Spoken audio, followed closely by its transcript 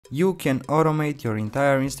You can automate your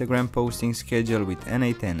entire Instagram posting schedule with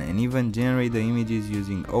n8n and even generate the images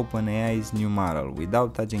using OpenAI's new model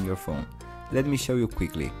without touching your phone. Let me show you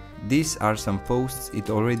quickly. These are some posts it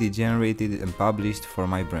already generated and published for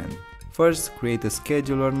my brand. First, create a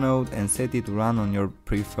scheduler node and set it to run on your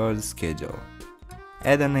preferred schedule.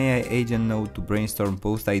 Add an AI agent node to brainstorm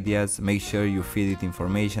post ideas. Make sure you feed it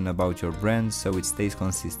information about your brand so it stays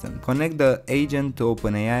consistent. Connect the agent to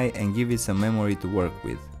OpenAI and give it some memory to work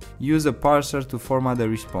with. Use a parser to format the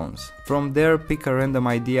response. From there, pick a random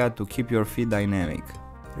idea to keep your feed dynamic.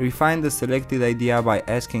 Refine the selected idea by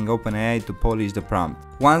asking OpenAI to polish the prompt.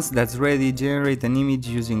 Once that's ready, generate an image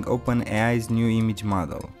using OpenAI's new image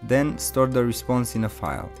model. Then store the response in a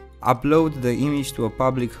file. Upload the image to a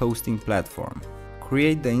public hosting platform.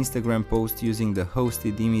 Create the Instagram post using the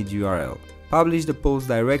hosted image URL. Publish the post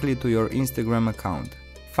directly to your Instagram account.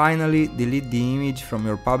 Finally, delete the image from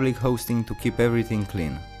your public hosting to keep everything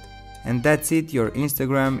clean. And that's it, your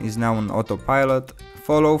Instagram is now on autopilot.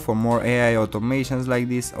 Follow for more AI automations like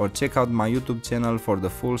this or check out my YouTube channel for the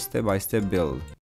full step-by-step build.